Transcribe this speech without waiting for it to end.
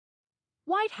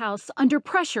White House under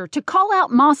pressure to call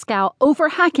out Moscow over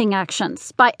hacking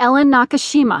actions by Ellen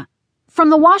Nakashima. From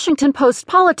the Washington Post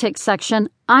Politics section,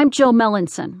 I'm Jill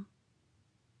Mellinson.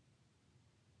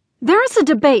 There is a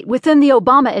debate within the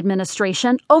Obama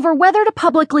administration over whether to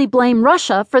publicly blame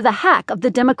Russia for the hack of the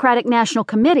Democratic National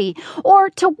Committee or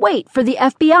to wait for the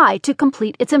FBI to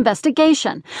complete its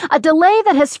investigation, a delay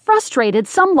that has frustrated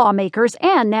some lawmakers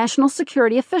and national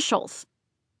security officials.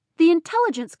 The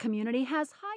intelligence community has high